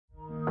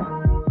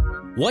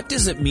What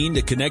does it mean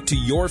to connect to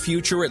your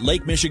future at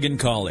Lake Michigan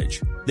College?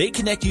 They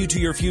connect you to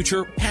your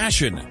future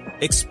passion.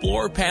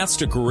 Explore paths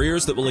to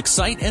careers that will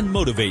excite and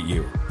motivate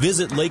you.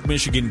 Visit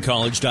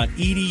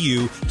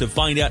lakemichigancollege.edu to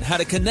find out how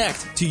to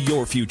connect to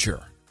your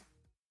future.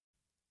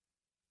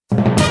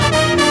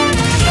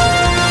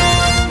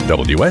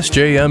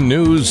 WSJM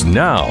News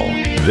Now.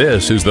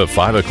 This is the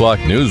 5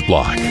 o'clock news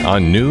block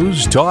on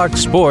News Talk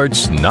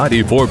Sports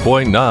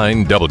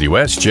 94.9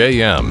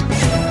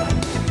 WSJM.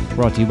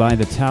 Brought to you by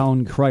the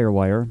Town Crier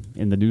Wire.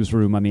 In the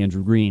newsroom, I'm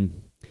Andrew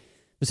Green.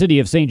 The City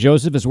of St.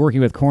 Joseph is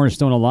working with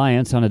Cornerstone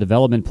Alliance on a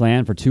development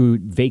plan for 2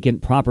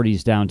 vacant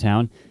properties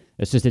downtown.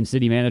 Assistant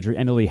City Manager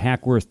Emily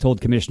Hackworth told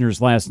commissioners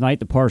last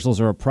night the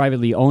parcels are a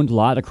privately owned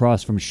lot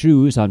across from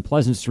Shoes on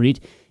Pleasant Street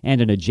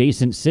and an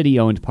adjacent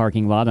city-owned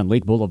parking lot on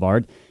Lake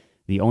Boulevard.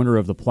 The owner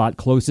of the plot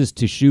closest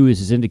to Shoes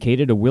has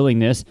indicated a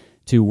willingness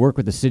to work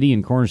with the city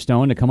and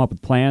Cornerstone to come up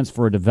with plans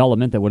for a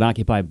development that would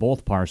occupy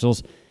both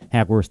parcels.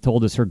 Hackworth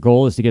told us her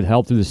goal is to get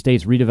help through the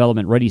state's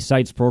Redevelopment Ready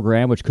Sites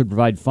program, which could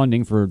provide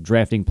funding for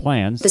drafting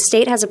plans. The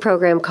state has a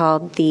program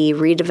called the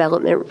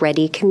Redevelopment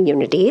Ready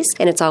Communities,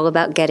 and it's all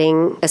about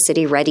getting a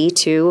city ready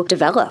to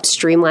develop,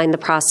 streamline the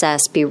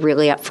process, be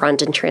really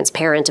upfront and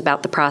transparent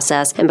about the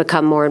process, and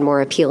become more and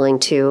more appealing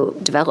to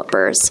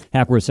developers.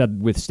 Hackworth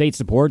said with state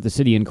support, the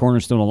city and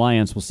Cornerstone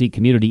Alliance will seek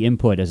community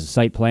input as a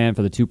site plan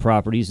for the 2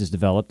 properties is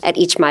developed. At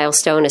each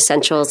milestone,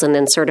 essentials, and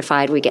then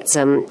certified, we get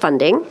some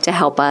funding to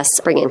help us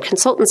bring in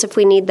consultants if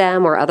we need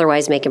them or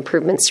otherwise make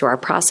improvements to our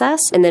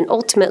process. And then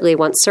ultimately,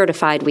 once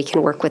certified, we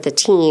can work with a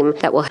team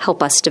that will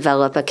help us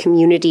develop a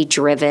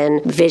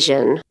community-driven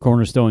vision.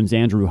 Cornerstone's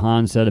Andrew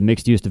Hahn said a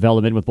mixed-use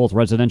development with both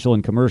residential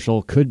and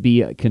commercial could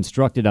be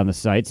constructed on the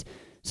sites.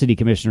 City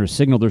commissioners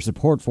signaled their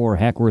support for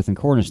Hackworth and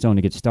Cornerstone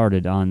to get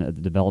started on the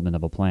development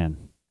of a plan.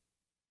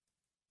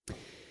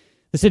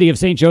 The City of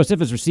St. Joseph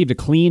has received a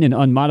clean and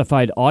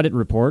unmodified audit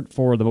report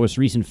for the most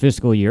recent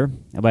fiscal year.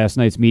 At last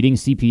night's meeting,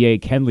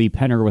 CPA Kenley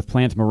Penner with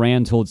Plant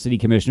Moran told city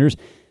commissioners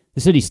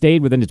the city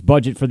stayed within its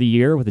budget for the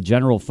year, with the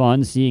general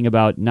fund seeing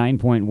about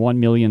 $9.1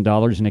 million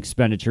in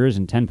expenditures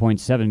and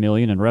 $10.7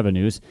 million in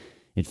revenues.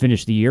 It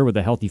finished the year with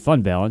a healthy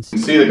fund balance. You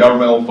can see the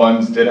governmental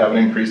funds did have an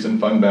increase in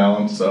fund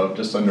balance of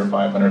just under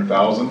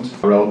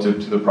 $500,000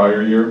 relative to the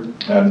prior year.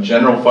 The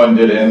general fund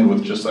did end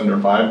with just under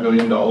 $5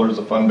 million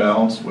of fund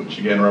balance, which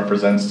again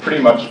represents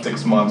pretty much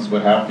 6 months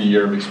with half a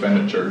year of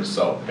expenditures.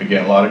 So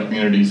again, a lot of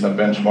communities have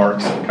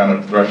benchmarks and kind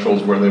of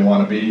thresholds where they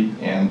want to be,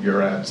 and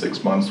you're at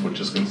 6 months, which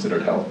is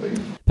considered healthy.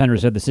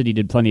 Penner said the city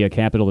did plenty of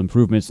capital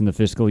improvements in the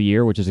fiscal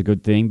year, which is a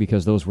good thing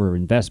because those were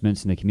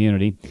investments in the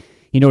community.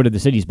 He noted the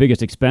city's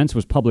biggest expense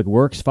was public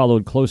works,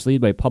 followed closely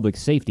by public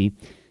safety.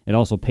 It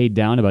also paid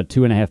down about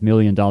 $2.5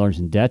 million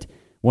in debt.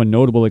 One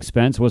notable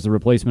expense was the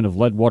replacement of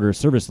lead water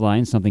service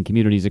lines, something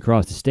communities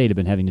across the state have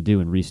been having to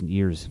do in recent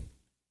years.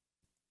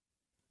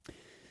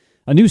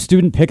 A new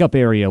student pickup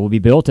area will be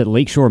built at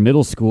Lakeshore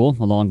Middle School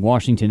along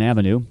Washington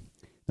Avenue.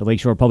 The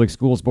Lakeshore Public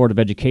Schools Board of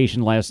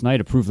Education last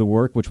night approved the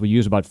work, which will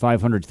use about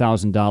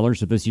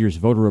 $500,000 of this year's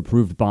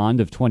voter-approved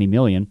bond of $20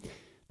 million.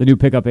 The new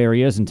pickup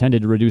area is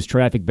intended to reduce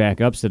traffic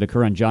backups that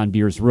occur on John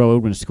Beers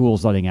Road when a school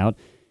is letting out.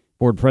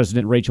 Board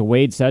President Rachel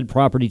Wade said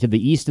property to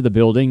the east of the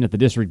building that the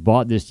district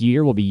bought this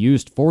year will be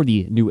used for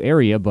the new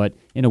area, but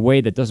in a way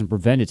that doesn't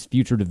prevent its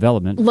future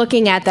development.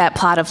 Looking at that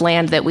plot of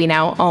land that we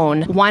now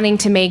own, wanting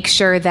to make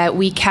sure that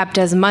we kept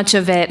as much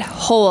of it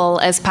whole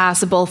as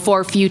possible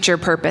for future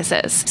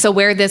purposes. So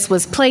where this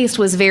was placed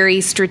was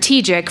very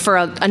strategic for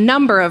a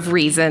number of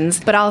reasons,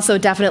 but also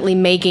definitely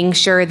making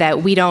sure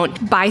that we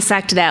don't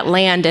bisect that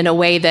land in a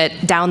way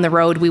that down the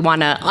road we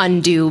want to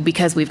undo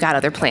because we've got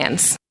other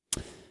plans.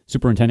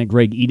 Superintendent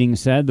Greg Eating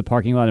said the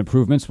parking lot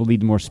improvements will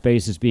lead to more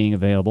spaces being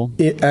available.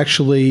 It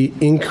actually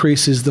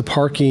increases the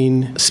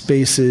parking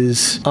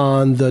spaces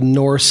on the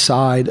north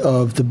side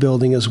of the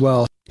building as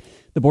well.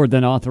 The board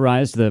then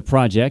authorized the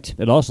project.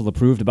 It also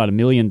approved about $1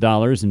 million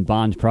in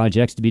bond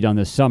projects to be done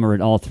this summer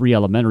at all 3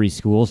 elementary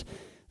schools.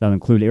 That'll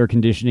include air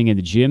conditioning in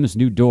the gyms,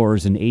 new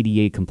doors, and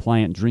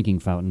ADA-compliant drinking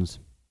fountains.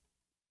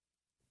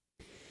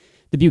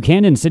 The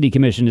Buchanan City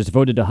Commission has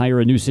voted to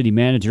hire a new city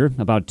manager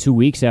about 2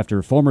 weeks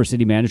after former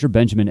city manager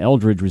Benjamin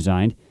Eldridge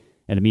resigned.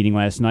 At a meeting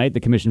last night, the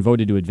commission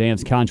voted to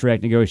advance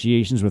contract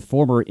negotiations with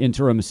former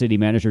interim city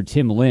manager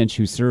Tim Lynch,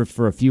 who served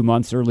for a few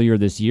months earlier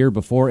this year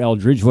before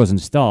Eldridge was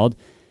installed.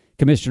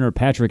 Commissioner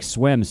Patrick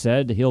Swem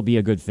said he'll be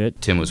a good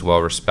fit. Tim was well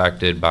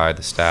respected by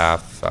the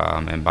staff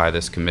and by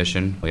this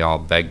commission. We all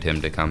begged him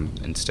to come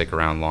and stick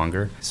around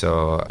longer.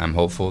 So I'm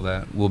hopeful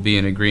that we'll be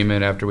in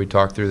agreement after we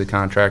talk through the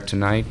contract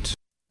tonight.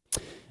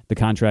 The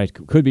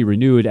contract could be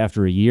renewed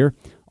after a year.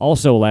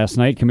 Also last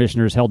night,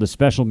 commissioners held a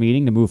special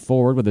meeting to move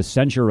forward with a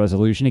censure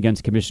resolution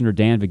against Commissioner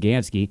Dan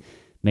Vigansky.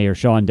 Mayor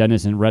Sean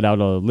Dennison read out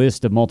a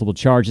list of multiple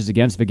charges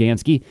against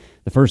Vigansky.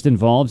 The first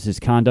involves his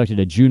conduct at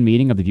a June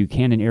meeting of the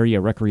Buchanan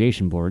Area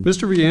Recreation Board.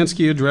 Mr.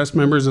 Vigansky addressed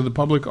members of the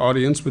public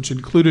audience, which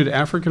included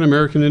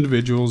African-American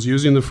individuals,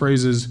 using the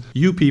phrases,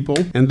 "you people"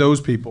 and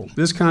 "those people."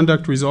 This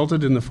conduct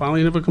resulted in the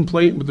filing of a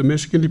complaint with the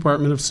Michigan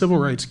Department of Civil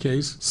Rights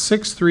case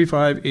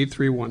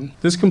 635831.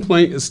 This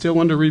complaint is still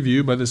under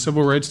review by the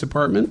Civil Rights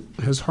Department,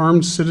 has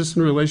harmed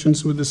citizen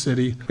relations with the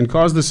city, and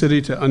caused the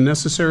city to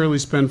unnecessarily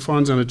spend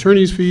funds on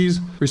attorney's fees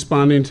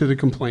responding to the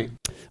complaint.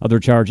 Other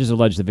charges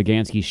allege that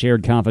Vigansky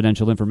shared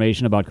confidential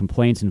information about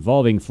complaints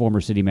involving former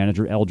city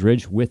manager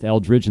Eldridge with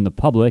Eldridge and the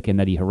public, and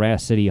that he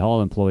harassed City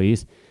Hall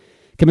employees.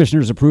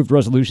 Commissioners approved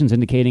resolutions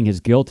indicating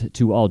his guilt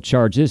to all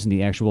charges, and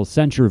the actual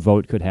censure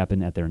vote could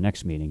happen at their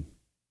next meeting.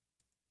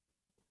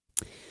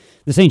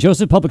 The St.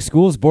 Joseph Public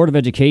Schools Board of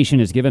Education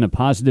has given a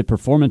positive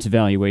performance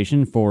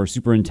evaluation for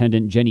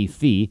Superintendent Jenny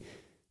Fee.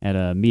 At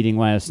a meeting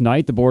last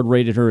night, the board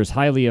rated her as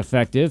highly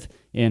effective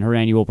in her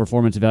annual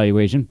performance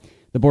evaluation.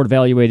 The board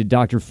evaluated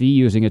Dr. Fee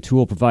using a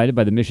tool provided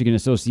by the Michigan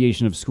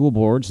Association of School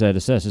Boards that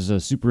assesses a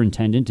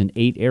superintendent in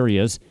 8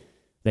 areas.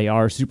 They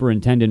are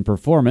superintendent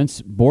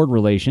performance, board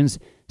relations,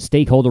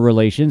 stakeholder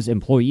relations,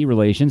 employee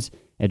relations,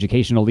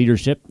 educational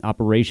leadership,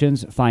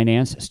 operations,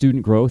 finance,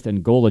 student growth,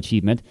 and goal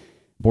achievement.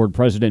 Board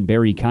President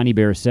Barry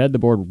Conybear said the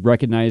board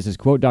recognizes,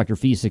 quote, Dr.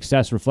 Fee's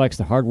success reflects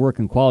the hard work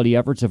and quality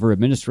efforts of her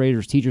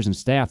administrators, teachers, and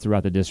staff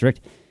throughout the district.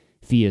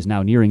 Fee is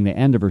now nearing the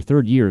end of her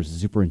 3rd year as the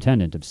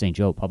superintendent of St.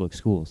 Joe Public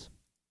Schools.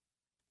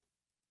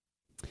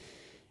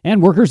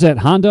 And workers at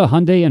Honda,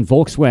 Hyundai, and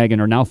Volkswagen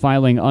are now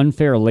filing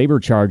unfair labor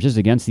charges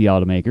against the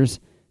automakers.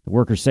 The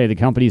workers say the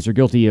companies are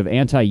guilty of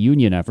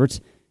anti-union efforts.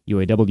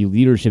 UAW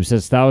leadership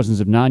says thousands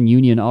of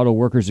non-union auto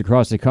workers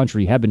across the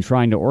country have been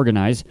trying to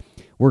organize.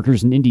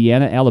 Workers in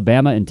Indiana,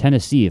 Alabama, and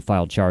Tennessee have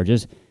filed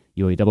charges.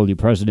 UAW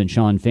President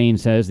Shawn Fain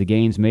says the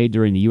gains made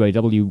during the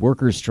UAW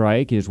workers'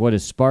 strike is what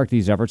has sparked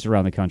these efforts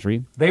around the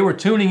country. They were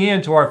tuning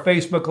in to our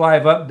Facebook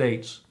Live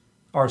updates,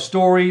 our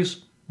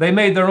stories. They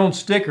made their own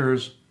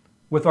stickers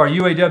with our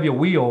UAW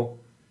wheel,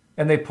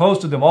 and they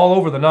posted them all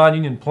over the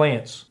non-union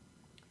plants.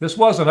 This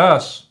wasn't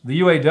us,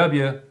 the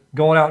UAW,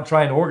 going out and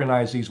trying to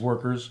organize these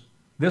workers.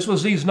 This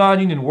was these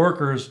non-union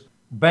workers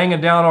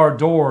banging down our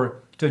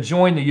door to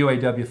join the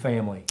UAW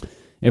family.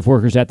 If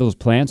workers at those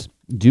plants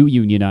do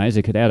unionize,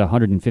 it could add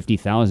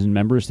 150,000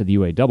 members to the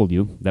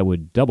UAW. That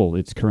would double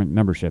its current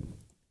membership.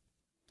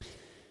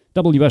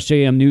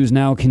 WSJM News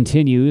now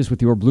continues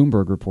with your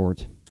Bloomberg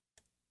report.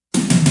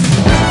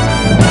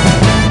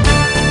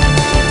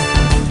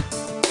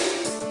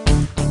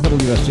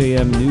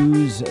 WSJM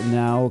News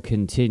now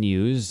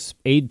continues.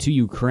 Aid to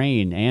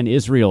Ukraine and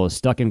Israel is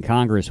stuck in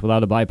Congress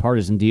without a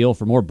bipartisan deal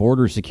for more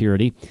border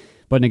security.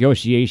 But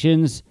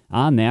negotiations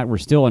on that were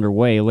still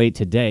underway late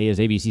today, as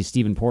ABC's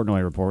Stephen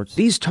Portnoy reports.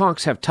 These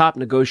talks have top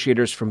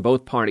negotiators from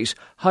both parties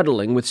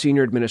huddling with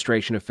senior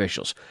administration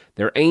officials.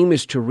 Their aim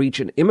is to reach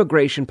an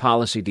immigration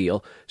policy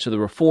deal so the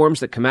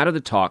reforms that come out of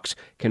the talks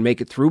can make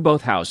it through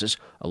both houses,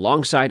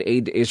 alongside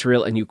aid to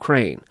Israel and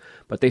Ukraine.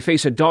 But they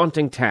face a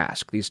daunting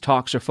task. These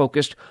talks are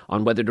focused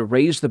on whether to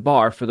raise the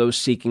bar for those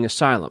seeking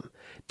asylum.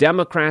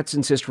 Democrats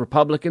insist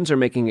Republicans are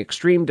making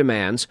extreme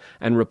demands,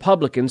 and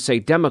Republicans say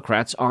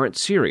Democrats aren't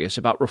serious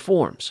about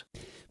reforms.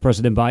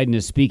 President Biden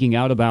is speaking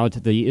out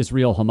about the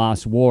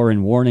Israel-Hamas war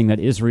and warning that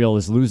Israel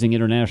is losing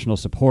international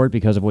support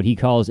because of what he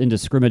calls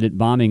indiscriminate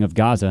bombing of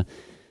Gaza.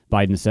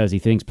 Biden says he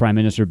thinks Prime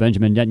Minister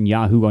Benjamin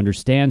Netanyahu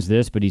understands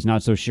this, but he's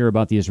not so sure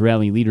about the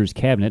Israeli leader's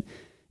cabinet.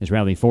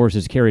 Israeli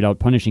forces carried out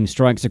punishing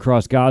strikes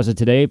across Gaza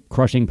today,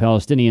 crushing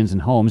Palestinians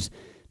and homes.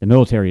 The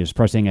military is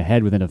pressing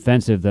ahead with an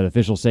offensive that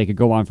officials say could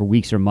go on for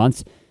weeks or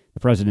months. The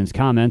president's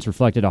comments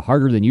reflected a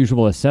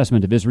harder-than-usual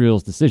assessment of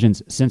Israel's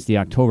decisions since the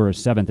October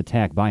 7th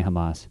attack by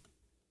Hamas.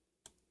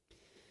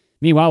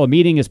 Meanwhile, a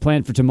meeting is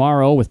planned for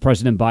tomorrow with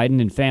President Biden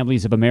and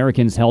families of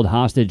Americans held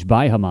hostage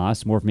by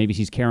Hamas. More from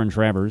ABC's Karen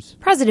Travers.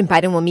 President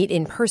Biden will meet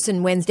in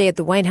person Wednesday at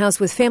the White House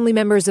with family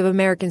members of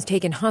Americans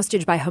taken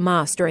hostage by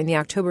Hamas during the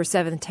October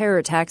 7th terror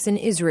attacks in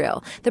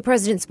Israel. The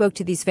president spoke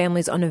to these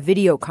families on a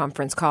video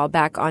conference call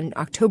back on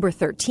October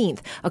 13th,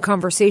 a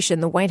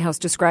conversation the White House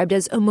described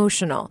as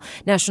emotional.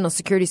 National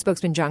Security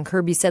spokesman John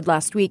Kirby said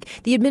last week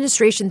the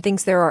administration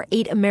thinks there are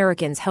 8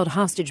 Americans held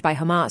hostage by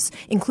Hamas,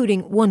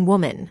 including 1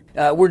 woman.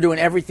 We're doing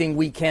everything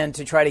we can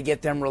to try to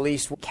get them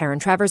released. Karen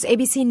Travers,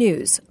 ABC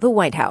News, the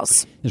White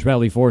House.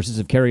 Israeli forces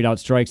have carried out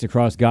strikes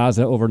across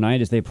Gaza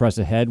overnight as they press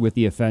ahead with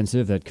the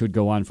offensive that could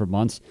go on for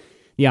months.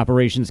 The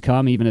operations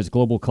come even as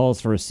global calls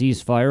for a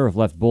ceasefire have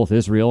left both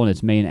Israel and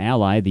its main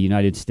ally, the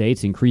United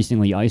States,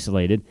 increasingly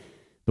isolated.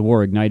 The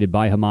war ignited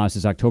by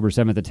Hamas's October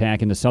 7th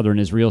attack into southern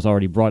Israel has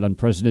already brought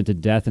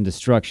unprecedented death and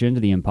destruction to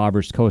the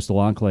impoverished coastal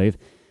enclave.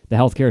 The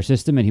healthcare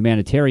system and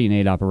humanitarian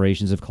aid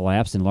operations have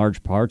collapsed in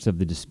large parts of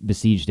the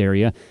besieged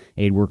area.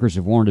 Aid workers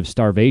have warned of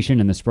starvation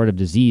and the spread of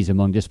disease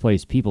among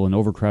displaced people in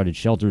overcrowded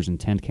shelters and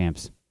tent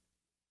camps.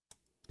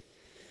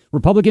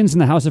 Republicans in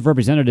the House of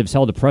Representatives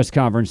held a press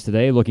conference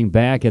today looking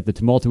back at the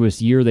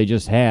tumultuous year they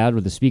just had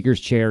with the Speaker's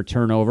chair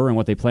turnover and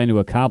what they plan to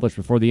accomplish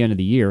before the end of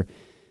the year.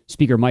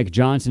 Speaker Mike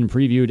Johnson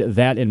previewed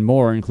that and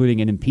more, including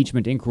an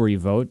impeachment inquiry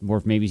vote. More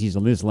from ABC's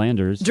Liz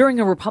Landers. During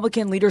a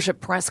Republican leadership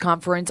press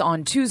conference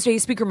on Tuesday,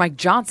 Speaker Mike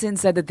Johnson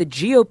said that the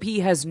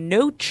GOP has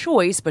no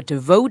choice but to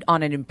vote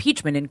on an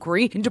impeachment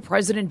inquiry into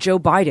President Joe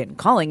Biden,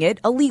 calling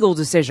it a legal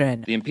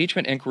decision. The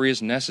impeachment inquiry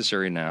is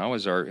necessary now,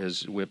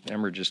 as Whip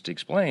Emmer just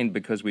explained,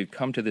 because we've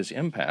come to this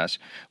impasse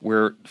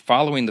where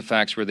following the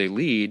facts where they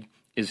lead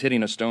is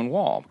hitting a stone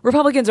wall.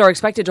 Republicans are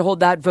expected to hold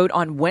that vote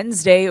on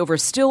Wednesday over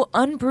still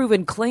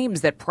unproven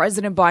claims that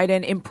President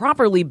Biden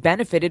improperly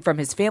benefited from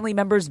his family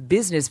members'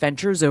 business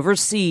ventures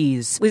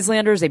overseas. Liz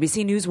Landers,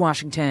 ABC News,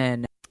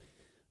 Washington.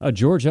 A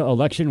Georgia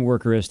election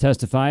worker has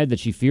testified that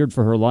she feared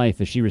for her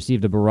life as she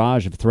received a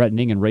barrage of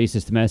threatening and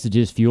racist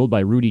messages fueled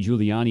by Rudy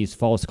Giuliani's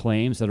false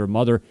claims that her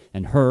mother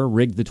and her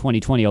rigged the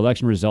 2020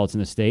 election results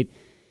in the state.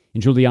 In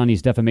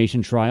Giuliani's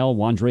defamation trial,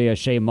 Wandrea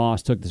Shea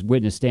Moss took the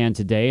witness stand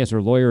today as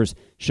her lawyers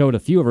showed a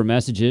few of her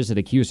messages that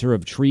accused her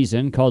of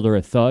treason, called her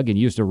a thug, and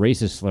used a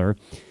racist slur.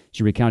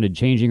 She recounted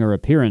changing her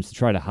appearance to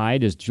try to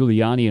hide as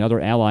Giuliani and other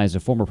allies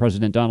of former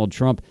President Donald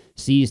Trump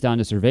seized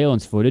onto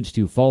surveillance footage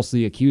to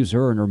falsely accuse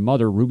her and her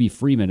mother, Ruby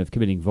Freeman, of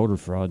committing voter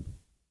fraud.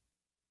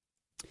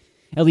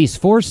 At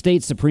least 4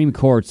 state Supreme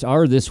Courts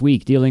are this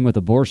week dealing with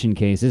abortion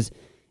cases.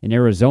 In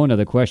Arizona,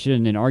 the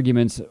question and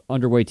arguments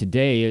underway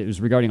today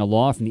is regarding a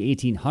law from the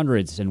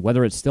 1800s and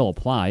whether it still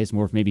applies.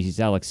 More from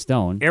ABC's Alex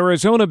Stone.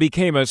 Arizona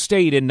became a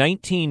state in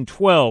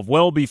 1912.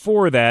 Well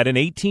before that, in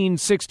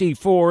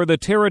 1864, the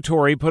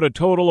territory put a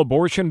total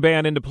abortion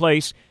ban into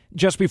place.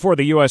 Just before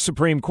the U.S.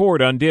 Supreme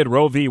Court undid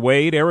Roe v.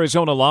 Wade,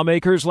 Arizona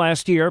lawmakers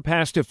last year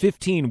passed a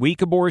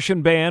 15-week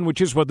abortion ban, which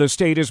is what the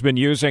state has been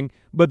using.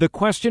 But the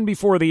question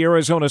before the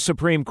Arizona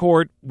Supreme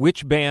Court,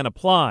 which ban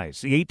applies?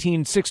 The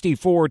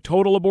 1864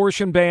 total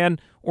abortion ban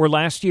or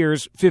last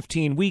year's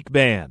 15-week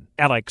ban?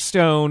 Alex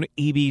Stone,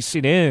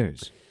 ABC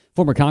News.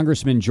 Former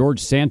Congressman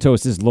George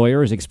Santos'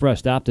 lawyer has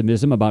expressed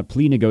optimism about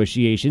plea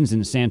negotiations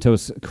in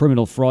Santos'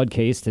 criminal fraud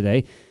case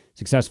today,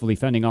 successfully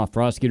fending off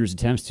prosecutors'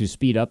 attempts to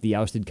speed up the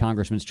ousted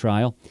congressman's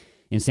trial.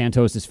 In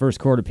Santos' first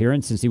court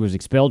appearance since he was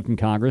expelled from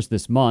Congress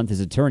this month, his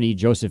attorney,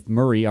 Joseph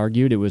Murray,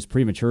 argued it was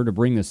premature to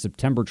bring the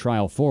September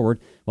trial forward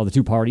while the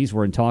two parties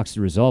were in talks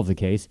to resolve the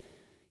case.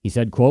 He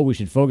said, quote, "We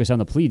should focus on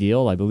the plea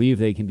deal. I believe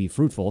they can be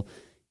fruitful."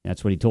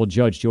 That's what he told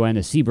Judge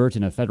Joanna Siebert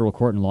in a federal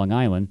court in Long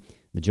Island.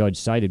 The judge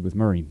sided with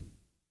Murray.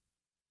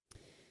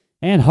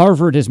 And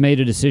Harvard has made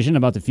a decision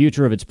about the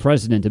future of its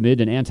president amid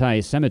an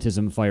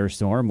anti-Semitism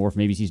firestorm. More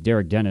from ABC's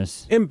Derek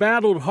Dennis.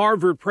 Embattled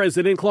Harvard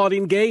President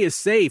Claudine Gay is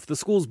safe. The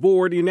school's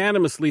board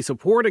unanimously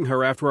supporting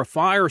her after a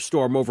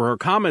firestorm over her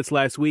comments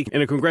last week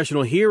in a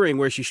congressional hearing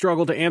where she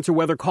struggled to answer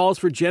whether calls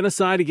for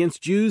genocide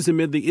against Jews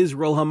amid the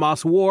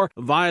Israel-Hamas war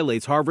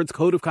violates Harvard's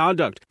code of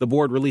conduct. The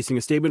board releasing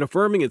a statement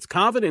affirming its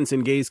confidence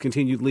in Gay's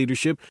continued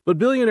leadership. But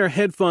billionaire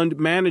hedge fund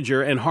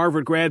manager and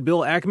Harvard grad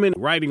Bill Ackman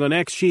writing on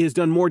X, she has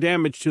done more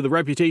damage to the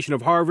reputation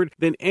of Harvard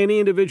than any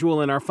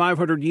individual in our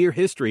 500-year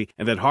history,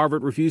 and that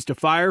Harvard refused to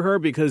fire her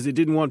because it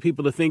didn't want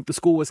people to think the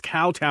school was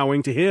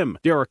kowtowing to him.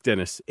 Derek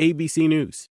Dennis, ABC News.